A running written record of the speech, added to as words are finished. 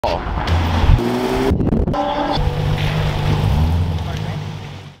Okay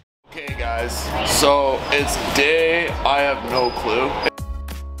guys, so it's day, I have no clue.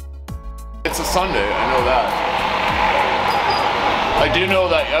 It's a Sunday, I know that. I do know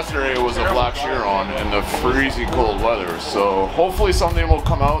that yesterday was a black Chiron in the freezing cold weather, so hopefully something will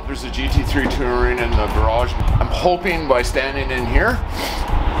come out. There's a GT3 touring in the garage. I'm hoping by standing in here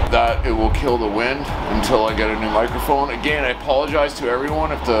that it will kill the wind until I get a new microphone. Again, I apologize to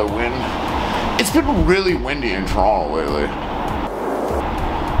everyone if the wind... It's been really windy in Toronto lately.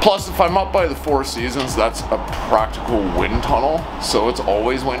 Plus, if I'm up by the Four Seasons, that's a practical wind tunnel, so it's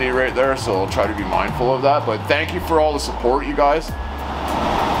always windy right there, so I'll try to be mindful of that. But thank you for all the support, you guys.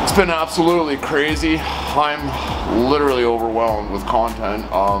 It's been absolutely crazy. I'm literally overwhelmed with content.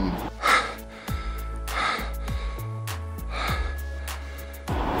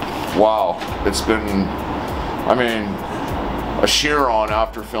 Wow, it's been, I mean, a Chiron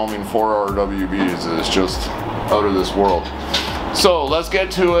after filming 4-hour WBs is just out of this world. So let's get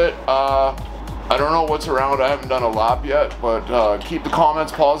to it. I don't know what's around. I haven't done a lap yet, but keep the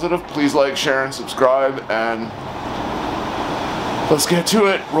comments positive. Please like, share, and subscribe, and let's get to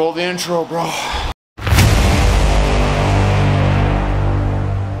it. Roll the intro, bro.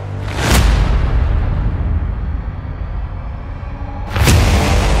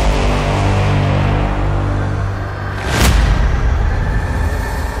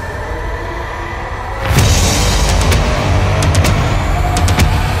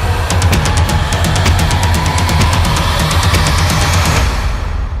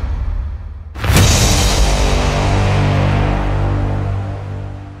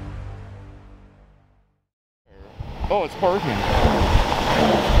 Oh, it's parking.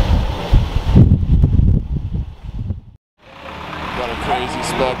 Got a crazy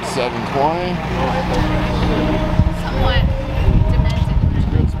spec 720. Somewhat demented. It's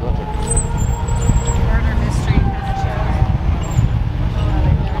good spec. Murder mystery kind of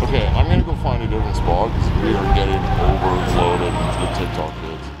shows. Okay, I'm gonna go find a different spot because we are getting overloaded with TikTok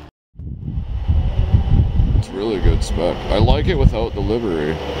kids. It's really good spec. I like it without the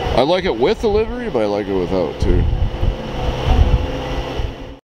livery. I like it with the livery, but I like it without too.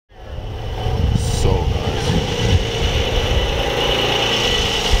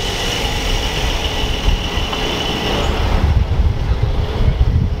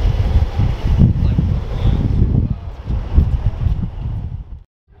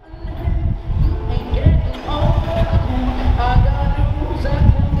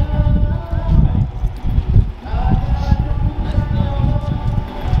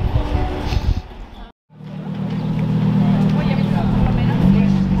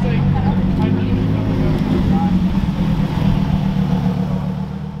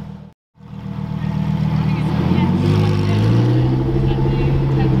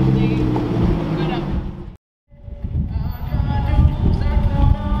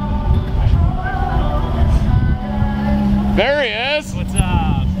 There he is! What's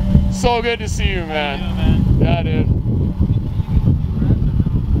up? So good to see you, man. How you doing, man? Yeah, dude.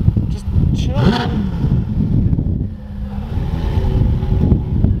 Just chill.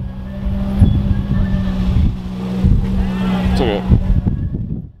 It's okay.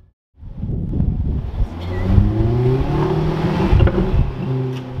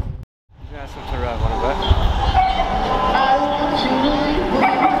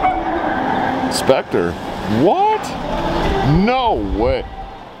 Spectre. What? No way.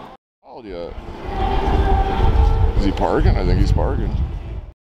 Oh, yeah. Is he parking? I think he's parking.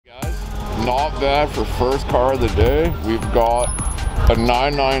 Guys, not bad for first car of the day. We've got a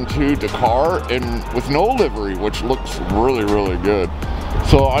 992 Dakar with no livery, which looks really, really good.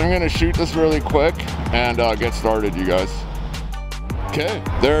 So I'm gonna shoot this really quick and get started, you guys. Okay,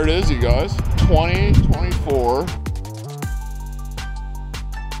 there it is, you guys. 2024.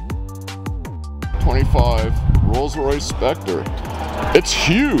 25 Rolls Royce Spectre. It's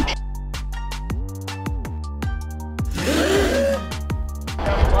huge.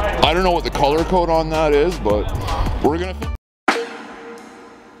 I don't know what the color code on that is, but we're gonna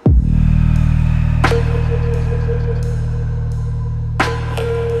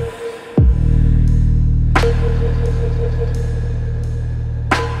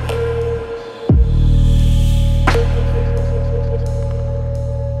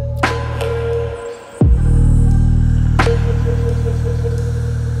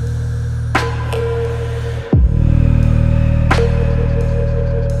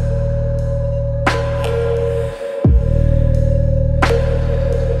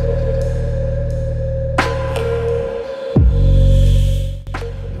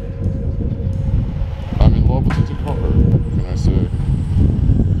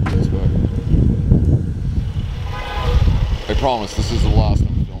I promise this is the last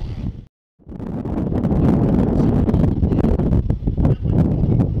I'm filming.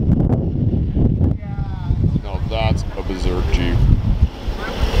 No, that's a berserk Jeep.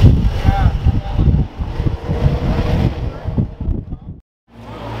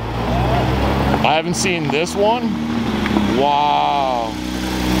 I haven't seen this one. Wow.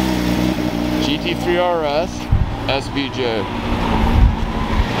 GT3 RS SVJ.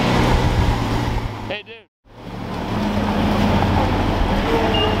 Hey, dude.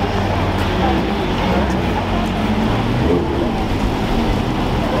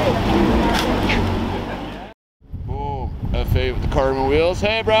 Boom. F8 with the carbon wheels.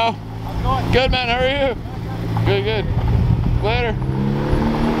 Hey, bro. How's it going? Good, man. How are you? Good, good. Later.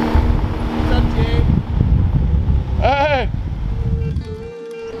 What's up, Jay? Hey.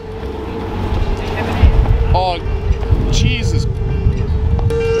 Oh, Jesus.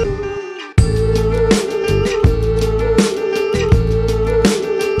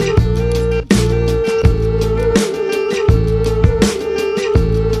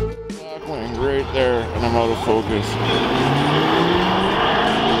 Black wing right there, and I'm out of focus.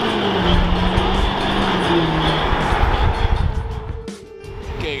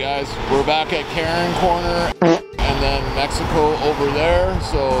 Okay, guys, we're back at Karen Corner. And then Mexico over there,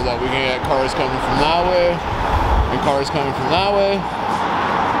 so that we can get cars coming from that way, and cars coming from that way,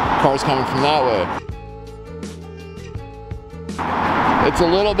 cars coming from that way. It's a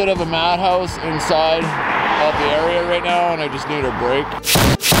little bit of a madhouse inside of the area right now, and I just need a break.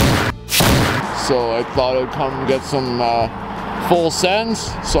 So I thought I'd come and get some full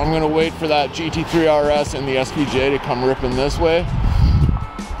sends. So I'm gonna wait for that GT3 RS and the SVJ to come ripping this way.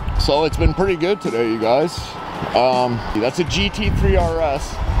 So it's been pretty good today, you guys. That's a GT3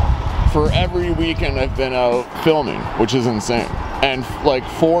 RS for every weekend I've been out filming, which is insane. And like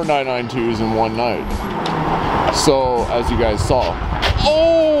 4 992s in one night. So, as you guys saw.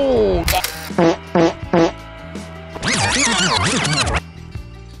 Oh!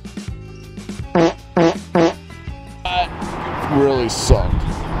 That really sucked.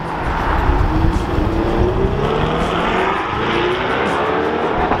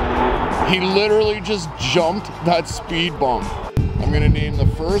 He literally just jumped that speed bump. I'm gonna name the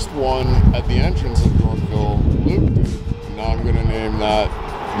first one at the entrance of Yorkville Loop Dude. Now I'm gonna name that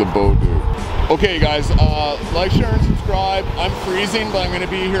the Bow Dude. Okay guys, like, share, and subscribe. I'm freezing, but I'm gonna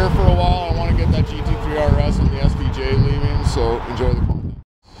be here for a while. I wanna get that GT3 RS and the SVJ leaving, so enjoy the content.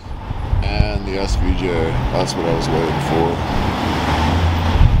 And the SVJ, that's what I was waiting for.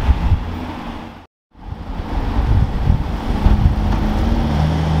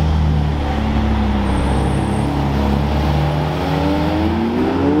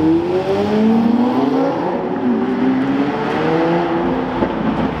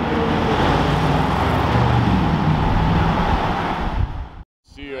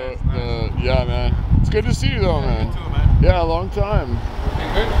 Yeah, man. It's good to see you, though, man. You too, man. Yeah, a long time.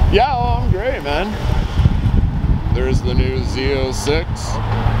 You good? Yeah, oh, I'm great, man. There's the new Z06.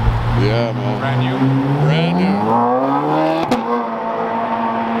 Yeah, man. Brand new. Brand new.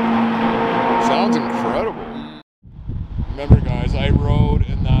 Sounds incredible. Remember, guys, I rode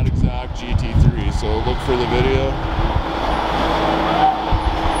in that exact GT3, so look for the video.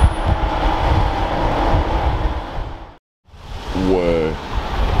 Way.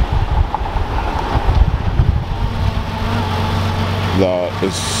 That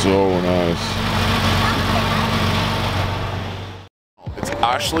is so nice. It's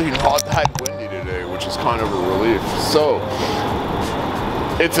actually not that windy today, which is kind of a relief. So,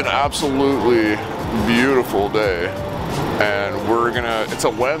 it's an absolutely beautiful day. And it's a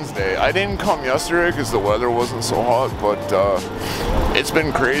Wednesday. I didn't come yesterday because the weather wasn't so hot, but it's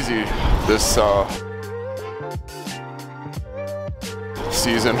been crazy this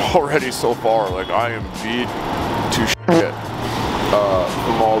season already so far. Like, I am beat to shit.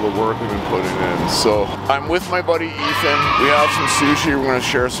 From all the work we've been putting in. So I'm with my buddy Ethan. We have some sushi. We're gonna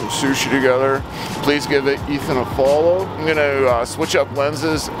share some sushi together. Please give Ethan a follow. I'm gonna switch up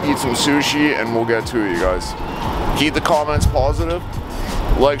lenses, eat some sushi, and we'll get to it, you guys. Keep the comments positive.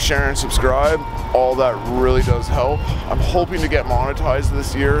 Like, share, and subscribe. All that really does help. I'm hoping to get monetized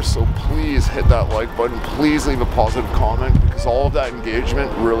this year, so please hit that like button. Please leave a positive comment, because all of that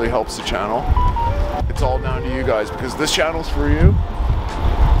engagement really helps the channel. It's all down to you guys, because this channel's for you.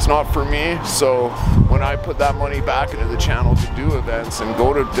 It's not for me, so when I put that money back into the channel to do events and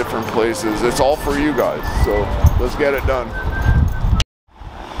go to different places, it's all for you guys. So let's get it done.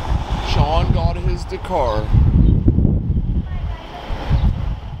 Sean got his Dakar.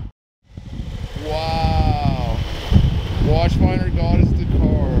 Wow. Watchfinder got his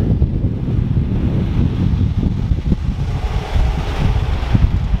Dakar.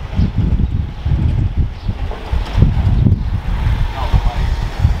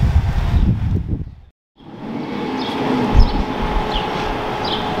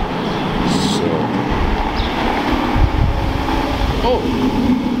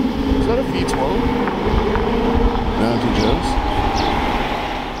 A12? Advantages.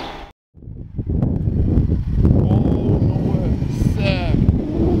 Oh, no way. Sick.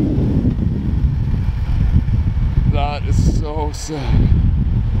 That is so sick.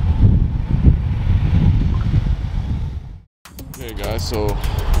 Okay guys, so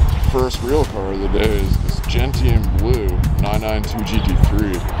first real car of the day is this Gentium Blue 992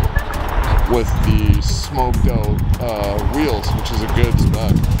 GT3 with the smoked out wheels, which is a good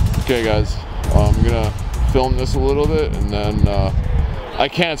spec. Okay guys, I'm gonna film this a little bit and then I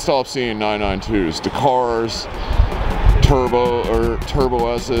can't stop seeing 992s, Dakars,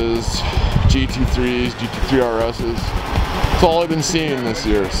 Turbo S's, GT3s, GT3 RS's. That's all I've been seeing this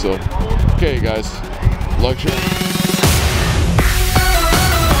year, so okay guys, lecture.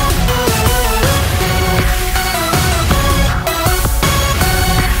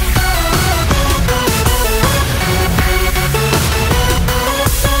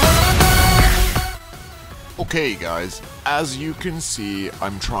 Okay guys, as you can see,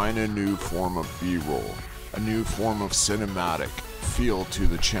 I'm trying a new form of B-roll, a new form of cinematic feel to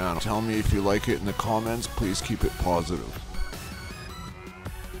the channel. Tell me if you like it in the comments, please keep it positive.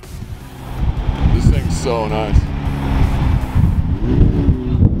 This thing's so nice.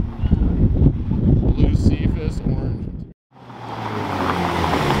 Blue Cephas, orange.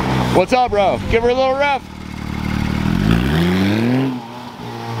 What's up, bro? Give her a little rev.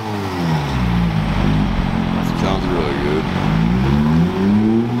 Sounds really good.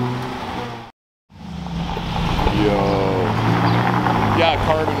 Yo. Yeah,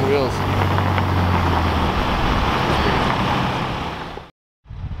 carbon wheels.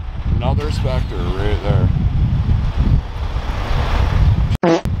 Another Spectre right there.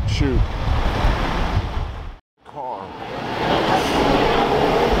 Shoot. Car.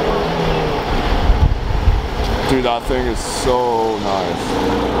 Dude, that thing is so nice.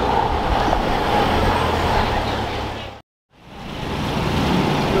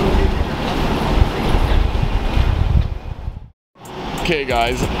 Okay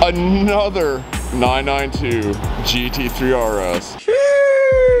guys, another 992 GT3 RS.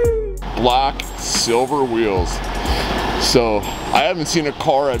 Black, silver wheels. So, I haven't seen a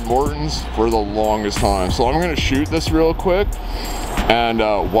car at Morton's for the longest time. So I'm gonna shoot this real quick. And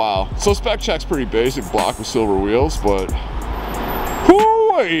wow. So spec check's pretty basic, black with silver wheels, but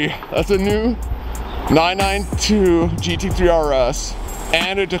whoo-wee, that's a new 992 GT3 RS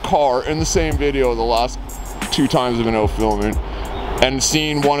and a Dakar in the same video the last 2 times I've been out filming. And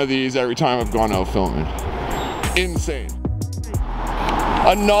seen one of these every time I've gone out filming. Insane.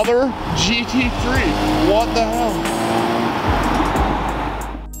 Another GT3. What the hell?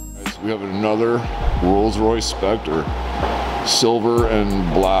 Guys, we have another Rolls Royce Spectre. Silver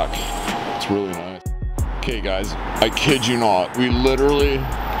and black. It's really nice. Okay guys, I kid you not. We literally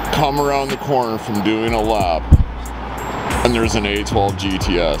come around the corner from doing a lap and there's an A12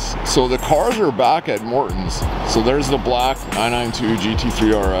 GTS. So the cars are back at Morton's. So there's the black 992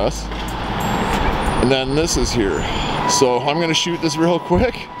 GT3 RS. And then this is here. So I'm gonna shoot this real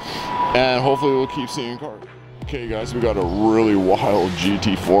quick and hopefully we'll keep seeing cars. Okay guys, we got a really wild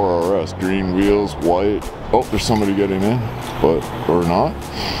GT4 RS. Green wheels, white. Oh, there's somebody getting in, but, or not.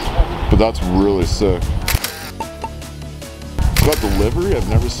 But that's really sick. It's got the livery. I've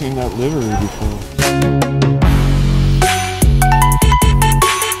never seen that livery before.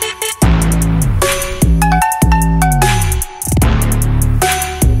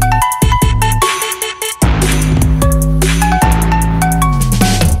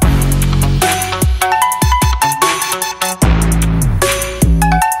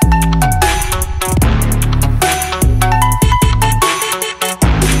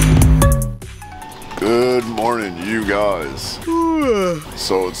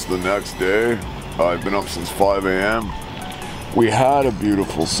 So it's the next day. I've been up since 5 a.m. We had a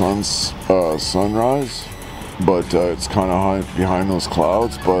beautiful sunrise, but it's kind of high behind those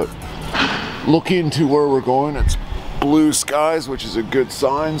clouds. But looking to where we're going, it's blue skies, which is a good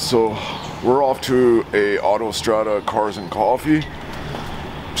sign. So we're off to a Autostrada Cars and Coffee.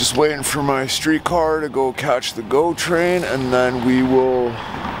 Just waiting for my streetcar to go catch the GO train, and then we will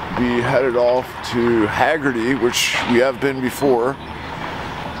be headed off to Haggerty, which we have been before.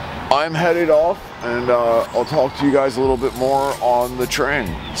 I'm headed off, and I'll talk to you guys a little bit more on the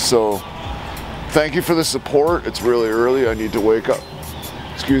train. So thank you for the support. It's really early. I need to wake up.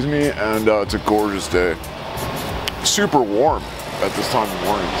 Excuse me. And it's a gorgeous day. Super warm at this time of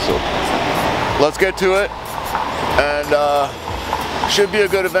morning. So let's get to it. And should be a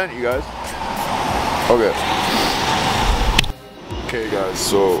good event, you guys. Okay. Okay guys,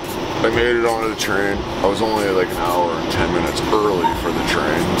 so I made it onto the train. I was only like an hour and 10 minutes early for the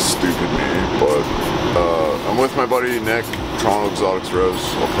train, stupid me, but I'm with my buddy Nick, Toronto Exotics Revs.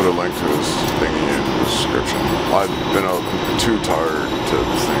 I'll put a link to his thingy in the description. I've been out too tired to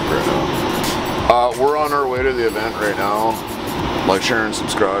think right now. We're on our way to the event right now. Like, share, and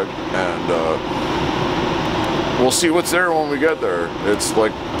subscribe, and we'll see what's there when we get there. It's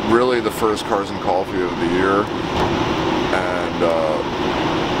like really the first Cars and Coffee of the year. And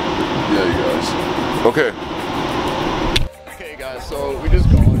yeah, you guys. Okay guys, so we just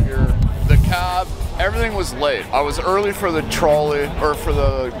got here. The cab, everything was late. I was early for the trolley, or for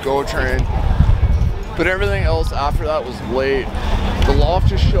the GO train, but everything else after that was late. The loft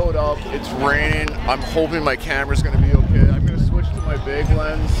just showed up. It's raining. I'm hoping my camera's gonna be okay. I'm gonna switch to my big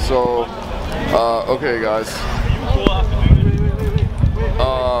lens. So, okay guys.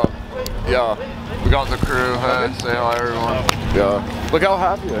 Yeah, we got the crew. Hey, say hi everyone. Yeah, look how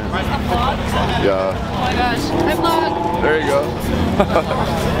happy I am. Yeah. Oh my gosh, I vlog. There you go.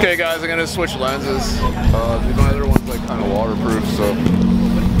 Okay guys, I'm gonna switch lenses. My other one's like kind of waterproof, so.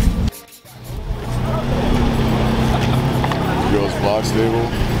 Goes block stable.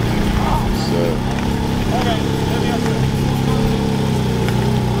 Set.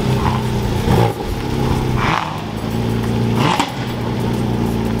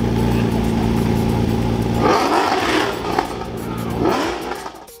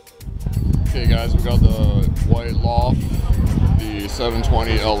 Okay guys, we got the white loft, the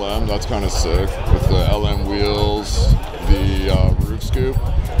 720 LM, that's kind of sick, with the LM wheels, the roof scoop.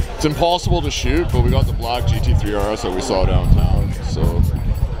 It's impossible to shoot, but we got the black GT3 RS that we saw downtown, so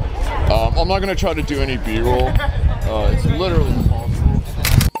I'm not going to try to do any B-roll. It's literally impossible.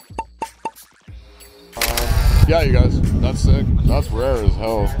 Yeah, you guys, that's sick. That's rare as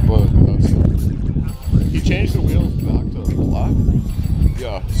hell, but that's sick. He changed the wheels back to black.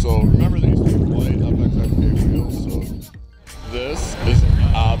 Yeah, so remember these white FXXK wheels, so this is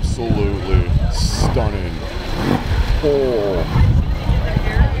absolutely stunning. Oh.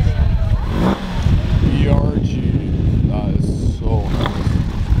 BRG, that is so nice.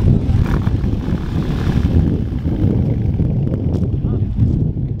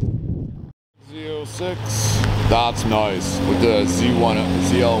 Z06, that's nice, with the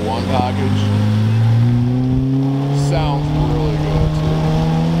ZL1 package. Sounds really good too.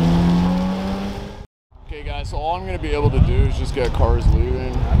 Okay guys, so all I'm going to be able to do is just get cars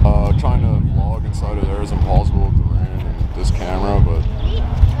leaving. Trying to vlog inside of there is impossible with the rain and this camera, but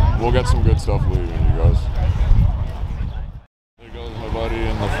we'll get some good stuff leaving, you guys. There goes my buddy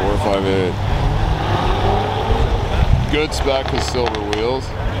in the 458. Good spec with silver wheels.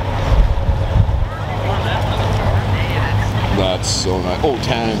 That's so nice. Oh,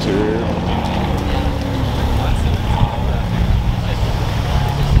 tan interior.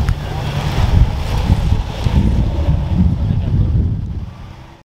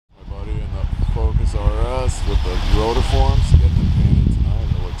 With the rotiforms, getting them painted tonight,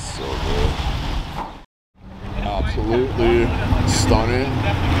 it looks so good. Absolutely stunning.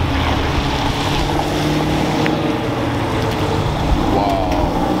 Wow.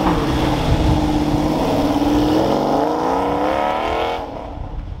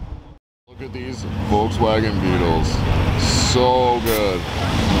 Look at these Volkswagen Beetles. So good.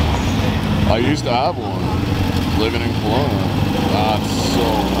 I used to have one, living in Kelowna. That's so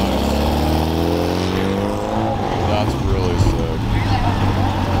nice. That's really sick.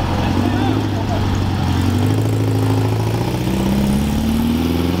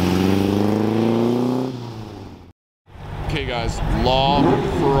 Okay guys,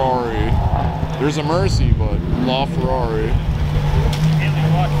 Laferrari. There's a Mercy, but Laferrari.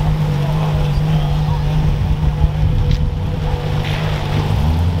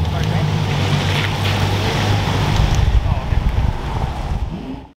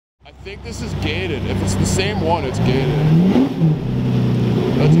 I think this is gated. If it's the same one, it's gated.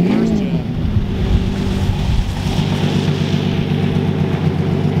 That's a first gen.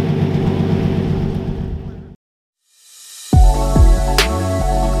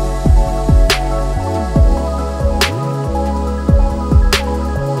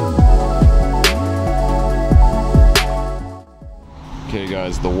 Okay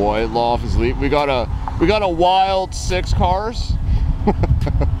guys, the white loft is leaving. We got a wild 6 cars.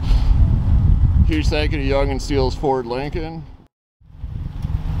 Huge thank you to Young and Steele's Ford Lincoln.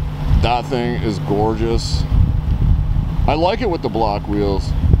 That thing is gorgeous. I like it with the black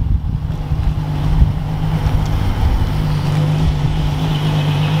wheels.